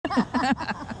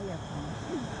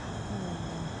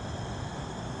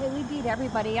beat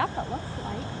everybody up, it looks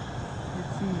like.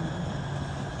 Let's see.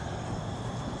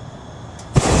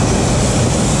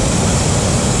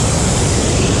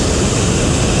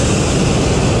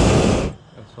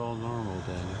 That's all normal,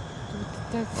 Danny.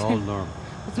 That's All normal.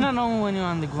 It's not normal when you're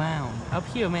on the ground. Up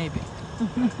here, maybe.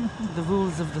 The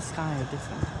rules of the sky are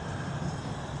different.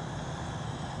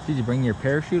 Did you bring your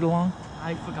parachute along?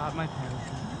 I forgot my parachute.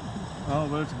 Oh,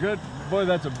 but it's good. Boy,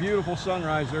 that's a beautiful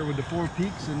sunrise there with the 4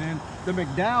 peaks, and then the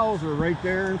McDowells are right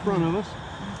there in front of us.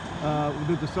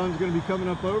 That the sun's going to be coming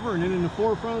up over, and then in the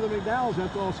forefront of the McDowells,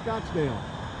 that's all Scottsdale.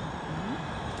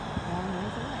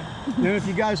 Then if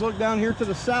you guys look down here to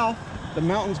the south, the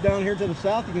mountains down here to the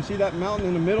south, you can see that mountain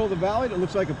in the middle of the valley that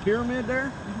looks like a pyramid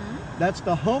there. That's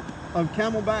the hump of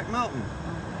Camelback Mountain.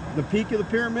 The peak of the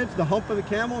pyramid's the hump of the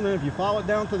camel, and then if you follow it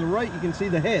down to the right, you can see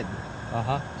the head.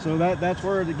 So that's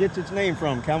where it gets its name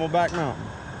from, Camelback Mountain.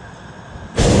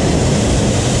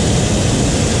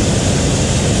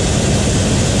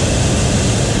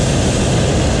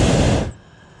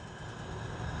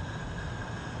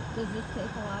 Does this take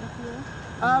a lot of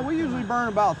fuel? We usually burn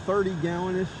about 30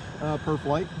 gallon-ish per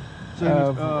flight.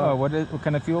 So what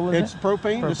kind of fuel is it? It's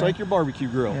propane, just like your barbecue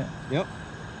grill. Yeah. Yep.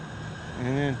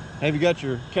 And then, have you got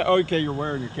your, okay, you're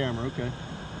wearing your camera, okay.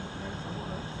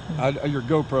 Your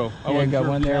GoPro. Yeah, I got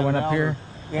one there, one up here,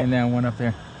 and then one up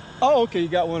there. Oh, okay, you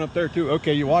got one up there too.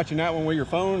 Okay, you watching that one with your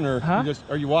phone, or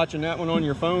are you watching that one on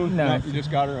your phone? No, you just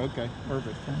got her. Okay,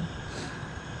 perfect.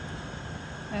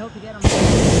 I hope you get them. I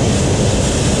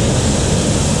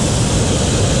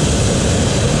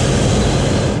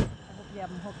hope you have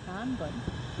them hooked on, but.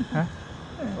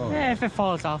 Yeah, if it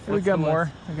falls off. We got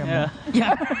more. We got more.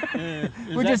 Yeah.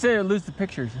 We're just there to lose the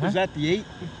pictures. Is that the 8?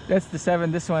 That's the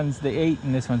 7. This one's the 8,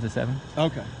 and this one's the 7.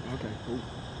 Okay, cool.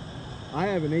 I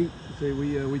have an 8. Say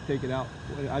we take it out.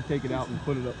 I take it out and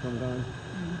put it up sometimes.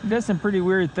 It does some pretty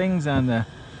weird things on the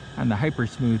hyper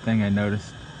smooth thing, I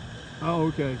noticed. Oh,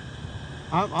 okay.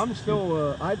 I'm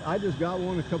still. I just got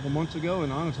one a couple months ago,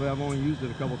 and honestly, I've only used it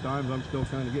a couple times. I'm still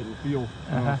kind of getting the feel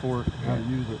for it, how to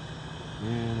use it,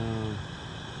 and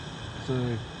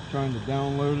so trying to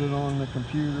download it on the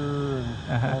computer and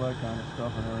all that kind of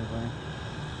stuff and everything.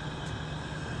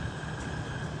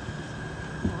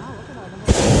 Wow, look at all them.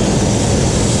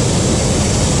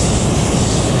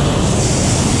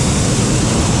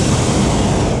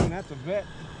 And that's a vet.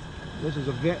 This is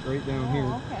a vet right down here.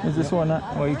 Okay. Is this one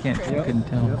not? Well, you can't. You couldn't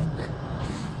tell.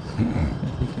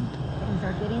 Things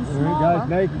are getting All smaller. right, guys.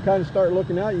 Now you can kind of start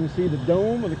looking out. You can see the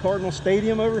dome of the Cardinal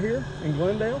Stadium over here in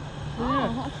Glendale.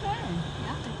 Oh, okay.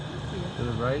 Yeah. To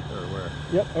the right or where?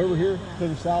 Yep, over here to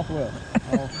the southwest.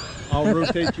 I'll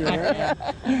rotate you around.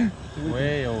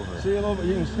 Way over. See a little bit.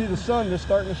 You can see the sun just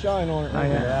starting to shine on it. Right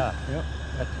now. Yeah. Yep.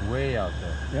 That's way out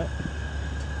there. Yep.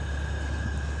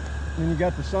 And you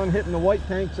got the sun hitting the white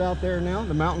tanks out there now,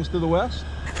 the mountains to the west.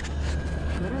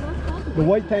 What are those called? The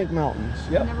White Tank Mountains.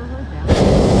 Yep. I've never heard that.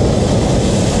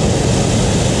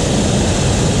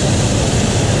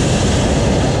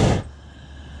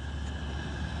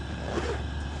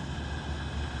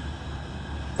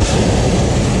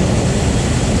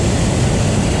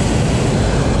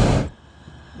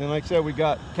 And like I said, we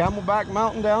got Camelback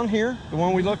Mountain down here, the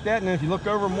one we looked at, and then if you look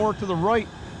over more to the right,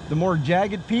 the more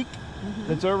jagged peak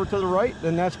that's over to the right,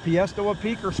 then that's Piestewa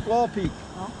Peak or Squall Peak.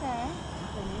 Okay.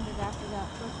 They named it after that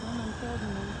first woman killed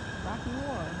in the Rocky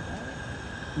War,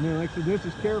 right? And then like I said, this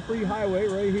is Carefree Highway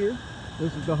right here.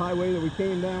 This is the highway that we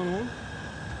came down on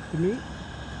to meet.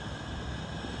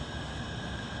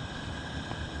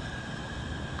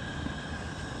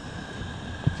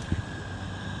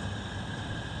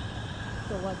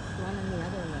 So what's running the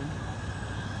other way?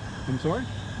 I'm sorry?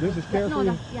 This is Carefree. No,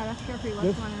 that's Carefree.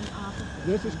 What's running opposite?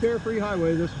 This is Carefree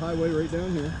Highway, this highway right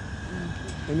down here.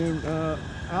 And then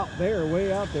out there,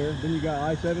 way out there, then you got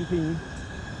I-17,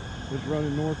 that's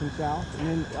running north and south. And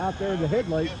then out there, the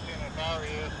headlights,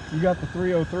 you got the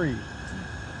 303. Yeah,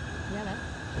 that's...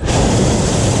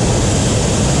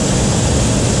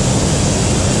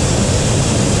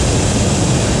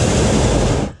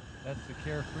 That's the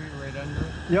Carefree right under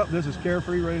it? Yep, this is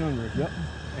Carefree right under it, yep.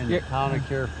 And the town of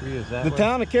Carefree is that The way?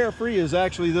 town of Carefree is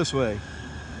actually this way.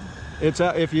 It's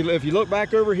out, if you look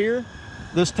back over here,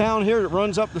 this town here that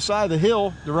runs up the side of the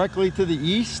hill directly to the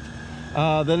east,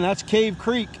 then that's Cave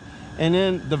Creek, and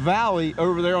then the valley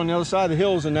over there on the other side of the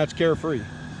hills, and that's Carefree.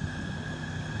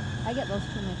 I get those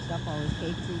two mixed up always,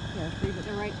 Cave Creek, Carefree, but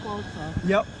they're right close, so...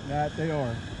 Yep, that they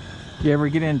are. You ever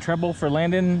get in trouble for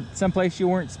landing someplace you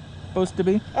weren't supposed to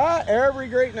be? Every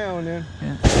great now and then.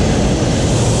 Yeah.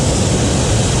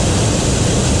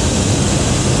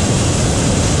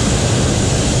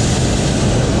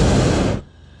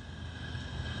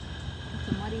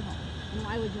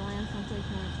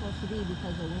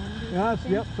 Sometimes,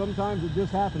 happen? yep. Sometimes it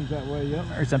just happens that way. Yep.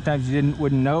 Or sometimes you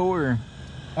wouldn't know, or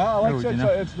Like I would said, you so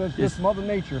know? it's just Mother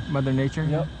Nature. Mother Nature.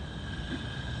 Yep.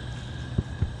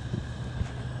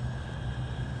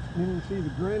 You can see the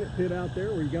granite pit out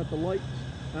there where you got the lights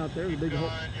out there. The big hole.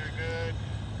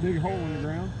 Big hole in the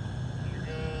ground.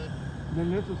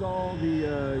 Then this is all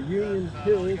the Union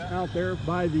Hills out there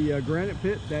by the granite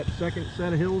pit, that second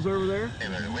set of hills over there.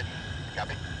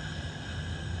 Copy.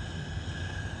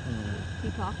 He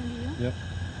talking to you? Yep.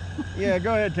 Yeah,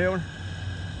 go ahead, Taylor.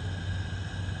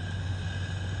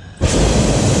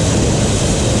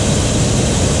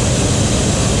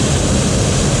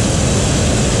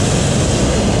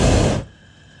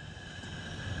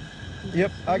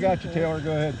 Yep, I got you, Taylor.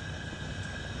 Go ahead.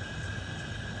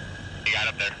 You got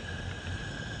up there?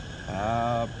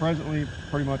 Presently,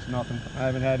 pretty much nothing. I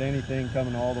haven't had anything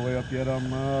coming all the way up yet. I'm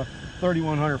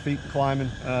 3,100 feet climbing.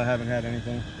 Haven't had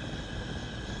anything.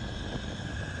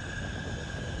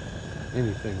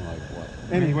 Anything like what?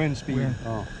 Any wind speed. Wind.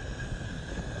 Oh.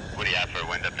 What do you have for a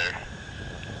wind up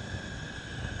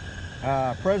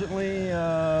there? Presently,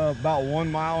 about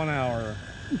 1 mile an hour.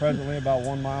 Presently, about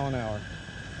 1 mile an hour.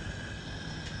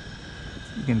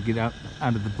 You gonna get out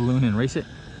of the balloon and race it,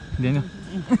 Daniel?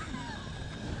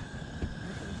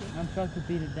 I'm supposed to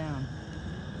beat it down.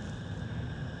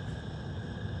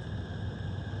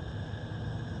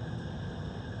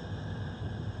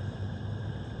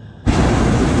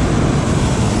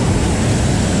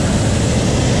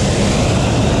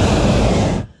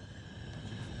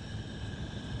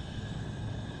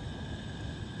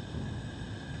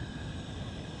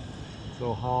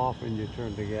 So how often you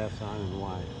turn the gas on and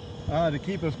why? To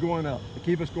keep us going up. To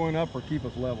keep us going up or keep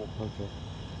us level. Okay.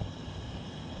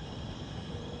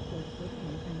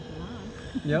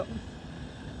 Yep.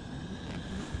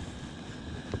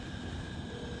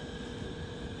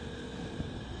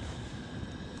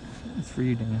 It's for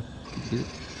you, Daniel. Get it.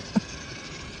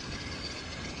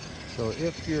 So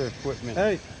if your equipment...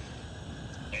 Hey.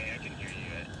 Hey, I can hear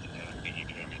you. Can you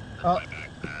hear me? Uh, What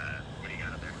do you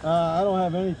got up there? I don't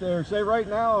have any there. Say right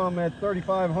now I'm at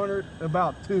 3,500,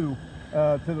 about 2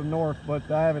 to the north, but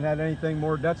I haven't had anything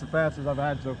more. That's the fastest I've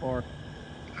had so far.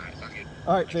 Alright, sounds good.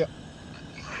 All right, see ya.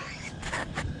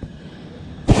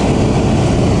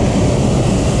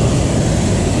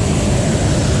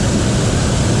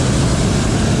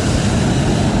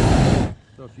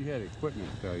 So if you had equipment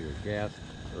failure, gas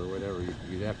or whatever,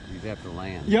 you'd have to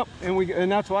land. Yep,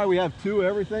 and that's why we have 2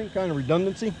 everything, kind of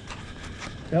redundancy.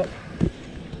 Yep.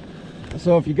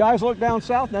 So if you guys look down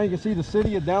south, now you can see the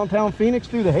city of downtown Phoenix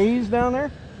through the Haze down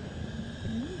there.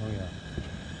 Oh yeah.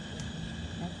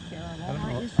 That's terrible. I don't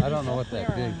know- It used to I be don't know so what that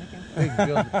clear big- when we can- Big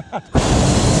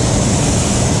building.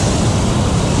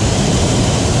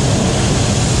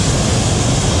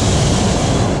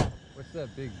 What's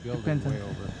that big building Depends on- way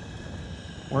over?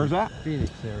 Where's that?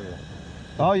 Phoenix area.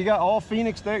 Oh, you got all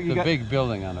Phoenix there. You The got big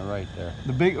building on the right there.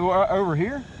 the big over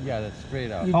here. Yeah, that's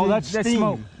straight out. You- Oh, that's That's steam.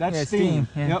 smoke. That's Yeah, steam. steam,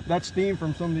 yeah. Yep, that's steam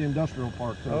from some of the industrial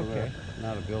parks over there. Okay,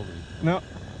 not a building. No.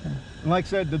 And like I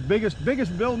said, the biggest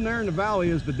building there in the valley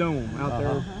is the dome out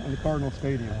there in the Cardinal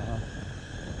Stadium.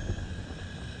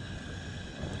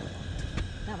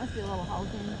 That must be a little housing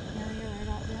area right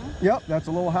out there. Yep, that's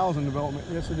a little housing development.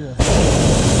 Yes, it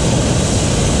is.